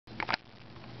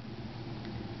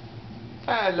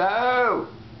Hello,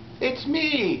 it's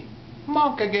me,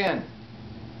 Monk again.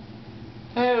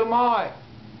 Oh my,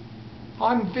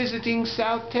 I'm visiting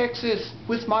South Texas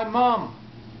with my mum.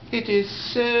 It is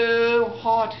so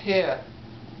hot here.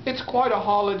 It's quite a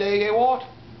holiday, eh what?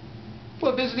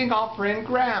 We're visiting our friend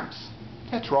Gramps.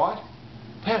 That's right.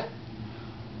 Well,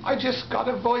 I just got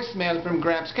a voicemail from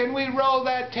Gramps. Can we roll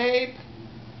that tape?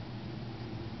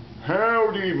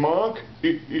 Howdy, Monk.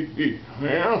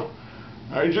 Well,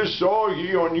 I just saw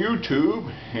ye on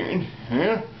YouTube, and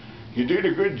you did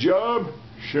a good job,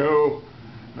 so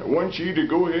I want ye to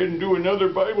go ahead and do another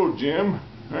Bible gym.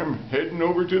 I'm heading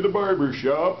over to the barber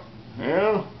shop.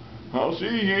 Well, I'll see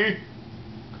ye.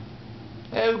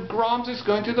 Oh, Gramps is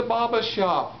going to the barber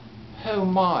shop. Oh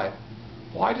my,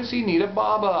 why does he need a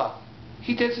barber?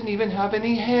 He doesn't even have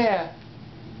any hair.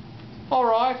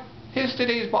 Alright, here's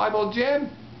today's Bible gem.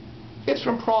 It's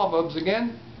from Proverbs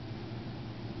again.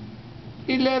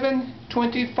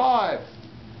 11:25.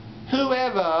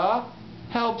 Whoever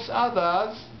helps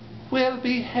others will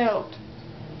be helped.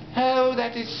 Oh,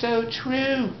 that is so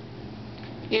true.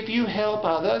 If you help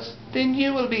others, then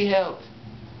you will be helped.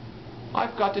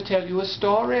 I've got to tell you a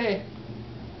story.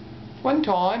 One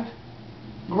time,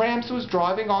 Gramps was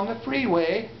driving on the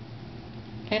freeway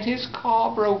and his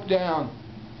car broke down.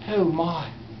 Oh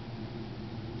my.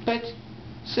 But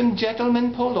some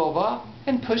gentleman pulled over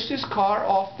and pushed his car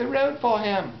off the road for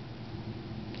him.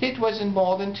 It wasn't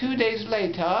more than 2 days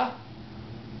later,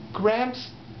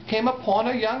 Gramps came upon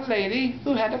a young lady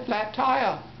who had a flat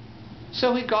tire.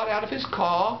 So he got out of his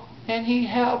car and he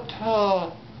helped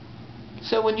her.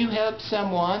 So when you help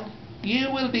someone,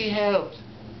 you will be helped.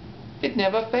 It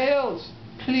never fails.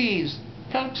 Please,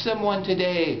 help someone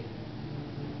today.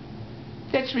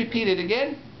 Let's repeat it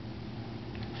again.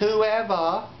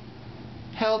 Whoever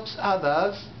helps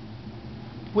others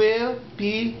will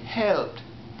be helped.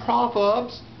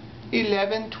 Proverbs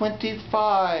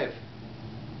 11:25.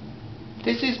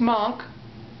 This is Monk.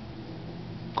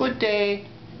 Good day.